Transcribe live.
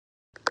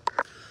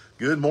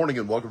Good morning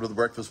and welcome to the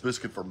Breakfast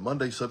Biscuit for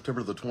Monday,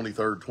 September the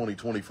 23rd,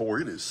 2024.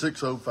 It is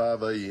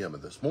 6:05 a.m.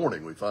 and this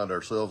morning we find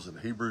ourselves in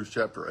Hebrews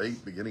chapter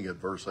 8, beginning at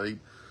verse 8.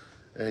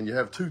 And you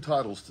have two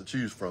titles to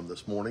choose from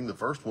this morning. The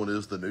first one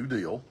is the New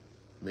Deal,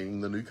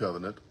 meaning the New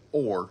Covenant,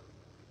 or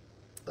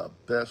the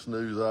best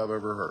news I've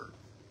ever heard.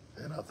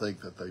 And I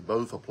think that they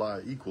both apply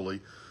equally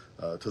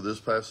to this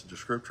passage of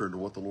Scripture and to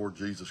what the Lord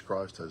Jesus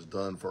Christ has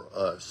done for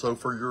us. So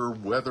for your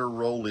weather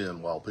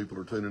roll-in, while people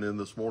are tuning in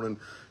this morning,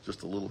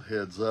 just a little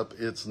heads up,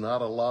 it's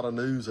not a lot of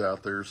news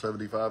out there.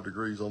 75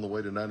 degrees on the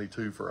way to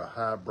 92 for a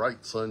high,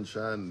 bright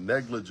sunshine,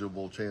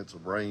 negligible chance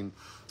of rain,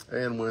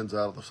 and winds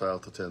out of the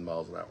south to 10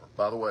 miles an hour.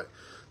 By the way,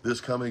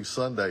 this coming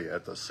Sunday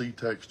at the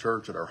C-Tex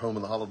Church at our home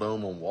in the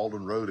Holodome on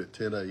Walden Road at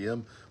 10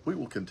 a.m., we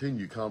will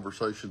continue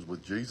Conversations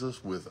with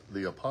Jesus with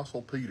the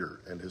Apostle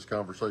Peter and his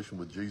conversation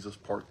with Jesus,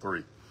 part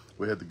 3.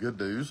 We had the good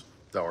news,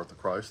 thou art the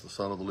Christ, the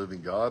Son of the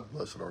living God.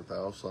 Blessed art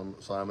thou,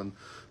 Simon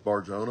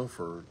Bar-Jonah,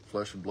 for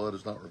flesh and blood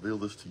has not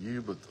revealed this to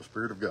you, but the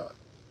Spirit of God.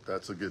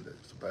 That's the good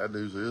news. The bad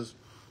news is,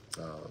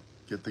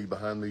 get thee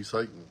behind me,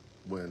 Satan,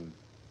 when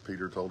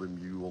Peter told him,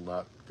 you will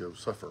not go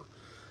suffer.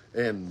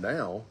 And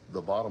now,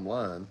 the bottom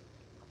line,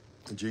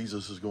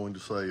 Jesus is going to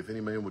say, if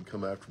any man would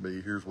come after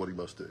me, here's what he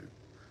must do.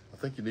 I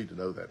think you need to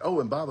know that.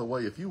 Oh, and by the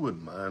way, if you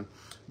wouldn't mind,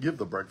 give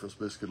the Breakfast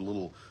Biscuit a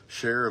little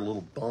share, a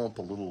little bump,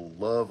 a little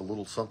love, a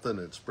little something,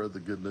 and spread the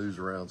good news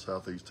around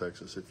Southeast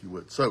Texas, if you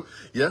would. So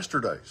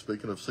yesterday,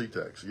 speaking of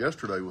C-Tex,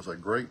 yesterday was a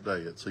great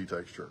day at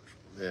C-Tex Church.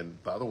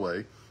 And by the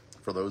way,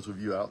 for those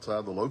of you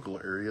outside the local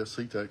area,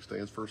 C-Tex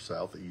stands for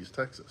Southeast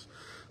Texas.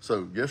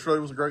 So yesterday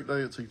was a great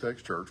day at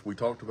C-Tex Church. We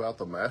talked about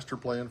the master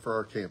plan for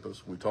our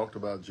campus. We talked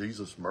about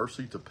Jesus'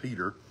 mercy to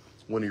Peter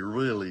when he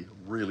really,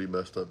 really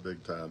messed up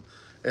big time.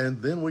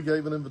 And then we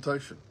gave an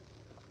invitation.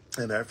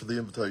 And after the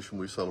invitation,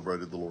 we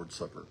celebrated the Lord's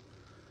Supper.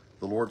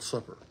 The Lord's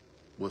Supper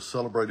was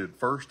celebrated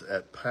first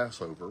at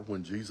Passover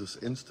when Jesus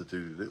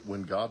instituted it,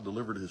 when God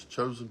delivered his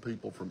chosen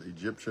people from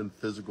Egyptian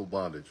physical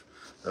bondage.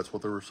 That's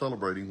what they were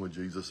celebrating when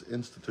Jesus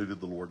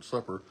instituted the Lord's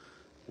Supper,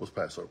 was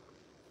Passover.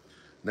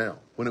 Now,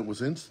 when it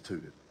was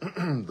instituted,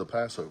 the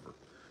Passover,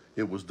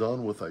 it was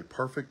done with a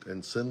perfect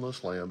and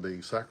sinless lamb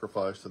being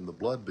sacrificed and the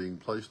blood being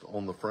placed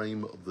on the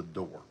frame of the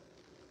door.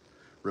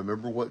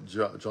 Remember what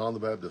John the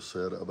Baptist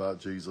said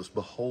about Jesus,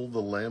 behold the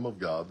Lamb of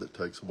God that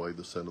takes away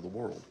the sin of the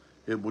world.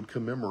 It would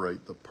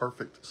commemorate the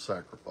perfect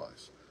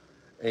sacrifice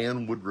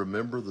and would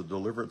remember the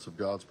deliverance of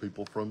God's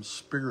people from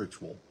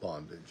spiritual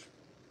bondage.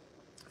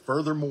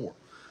 Furthermore,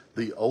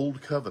 the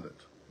old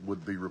covenant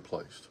would be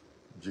replaced.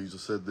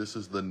 Jesus said, this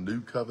is the new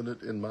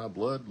covenant in my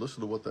blood.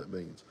 Listen to what that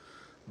means.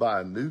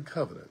 By a new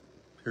covenant,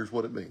 here's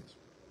what it means.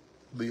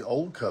 The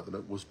old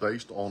covenant was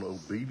based on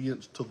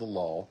obedience to the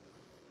law,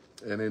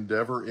 an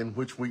endeavor in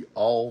which we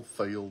all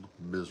failed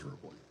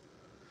miserably.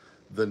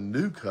 The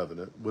new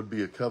covenant would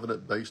be a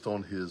covenant based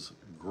on his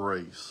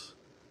grace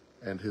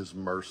and his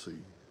mercy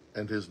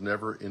and his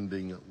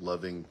never-ending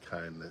loving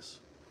kindness.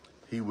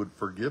 He would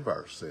forgive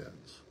our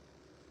sins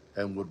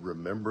and would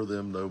remember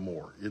them no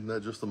more. Isn't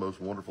that just the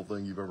most wonderful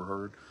thing you've ever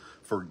heard?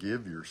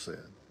 Forgive your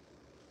sin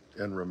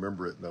and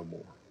remember it no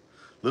more.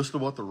 Listen to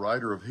what the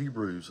writer of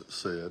Hebrews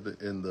said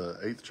in the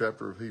 8th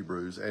chapter of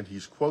Hebrews, and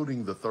he's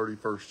quoting the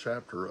 31st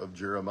chapter of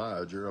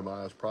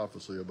Jeremiah's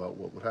prophecy about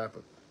what would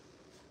happen.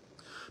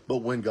 But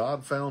when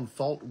God found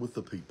fault with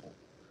the people,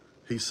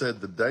 he said,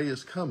 the day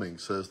is coming,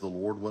 says the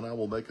Lord, when I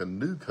will make a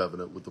new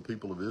covenant with the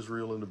people of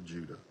Israel and of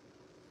Judah.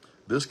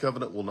 This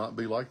covenant will not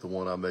be like the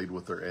one I made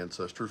with their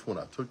ancestors when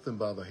I took them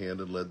by the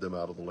hand and led them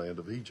out of the land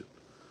of Egypt.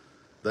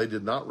 They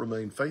did not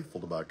remain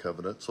faithful to my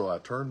covenant, so I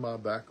turned my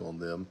back on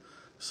them,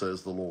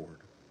 says the Lord.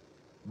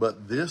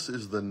 But this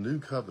is the new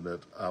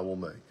covenant I will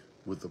make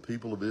with the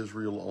people of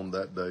Israel on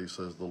that day,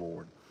 says the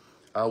Lord.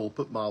 I will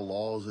put my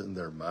laws in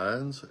their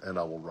minds, and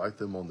I will write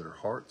them on their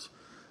hearts.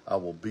 I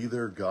will be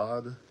their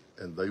God,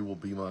 and they will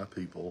be my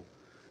people.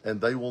 And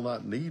they will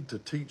not need to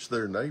teach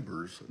their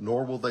neighbors,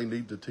 nor will they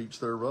need to teach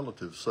their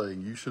relatives,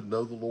 saying, you should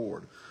know the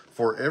Lord.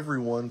 For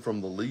everyone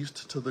from the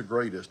least to the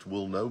greatest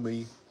will know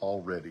me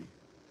already.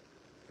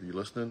 Are you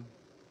listening?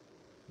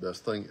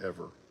 Best thing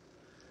ever.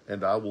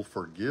 And I will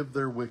forgive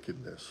their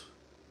wickedness,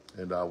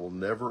 and I will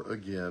never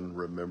again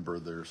remember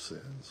their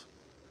sins.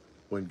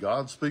 When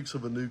God speaks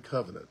of a new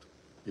covenant,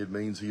 it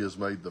means he has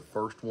made the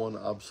first one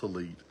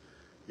obsolete.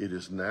 It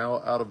is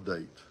now out of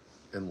date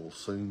and will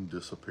soon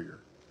disappear.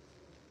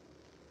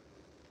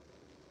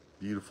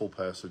 Beautiful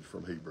passage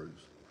from Hebrews.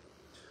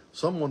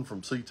 Someone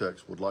from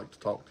C-Tex would like to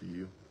talk to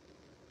you.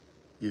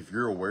 If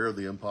you're aware of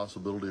the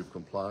impossibility of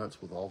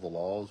compliance with all the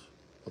laws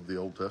of the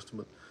Old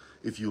Testament,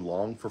 if you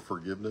long for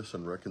forgiveness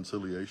and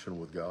reconciliation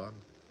with God,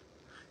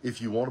 if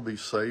you want to be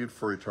saved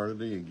for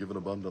eternity and given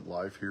abundant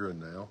life here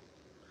and now,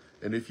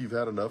 and if you've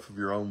had enough of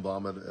your own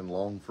vomit and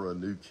long for a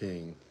new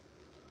king,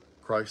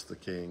 Christ the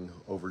King,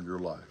 over your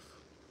life.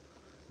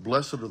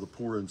 Blessed are the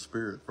poor in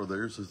spirit, for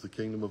theirs is the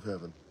kingdom of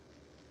heaven.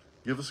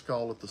 Give us a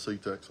call at the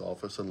C-Tex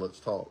office and let's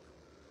talk.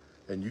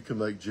 And you can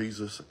make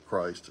Jesus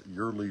Christ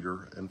your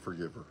leader and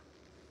forgiver,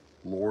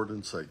 Lord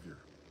and Savior,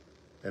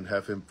 and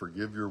have him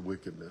forgive your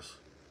wickedness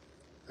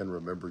and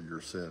remember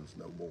your sins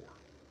no more.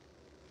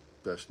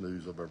 Best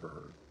news I've ever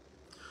heard.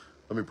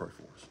 Let me pray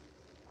for us.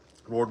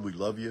 Lord, we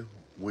love you.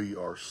 We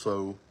are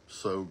so,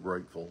 so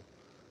grateful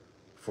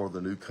for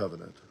the new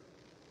covenant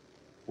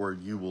where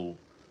you will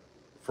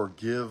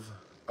forgive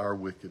our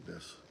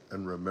wickedness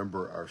and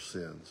remember our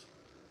sins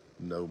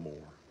no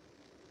more.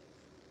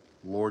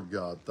 Lord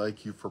God,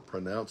 thank you for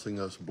pronouncing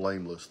us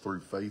blameless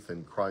through faith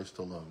in Christ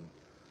alone.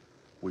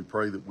 We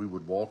pray that we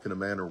would walk in a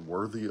manner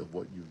worthy of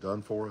what you've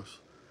done for us,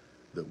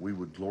 that we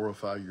would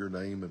glorify your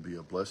name and be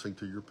a blessing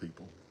to your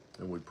people.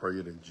 And we pray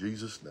it in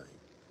Jesus' name.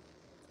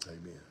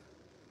 Amen.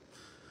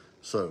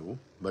 So,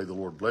 may the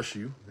Lord bless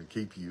you and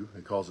keep you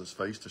and cause his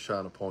face to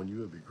shine upon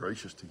you and be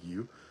gracious to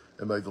you.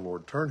 And may the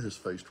Lord turn his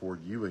face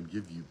toward you and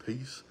give you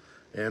peace.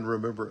 And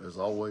remember, as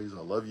always, I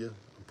love you.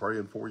 I'm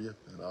praying for you.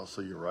 And I'll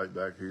see you right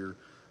back here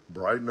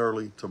bright and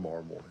early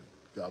tomorrow morning.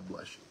 God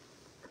bless you.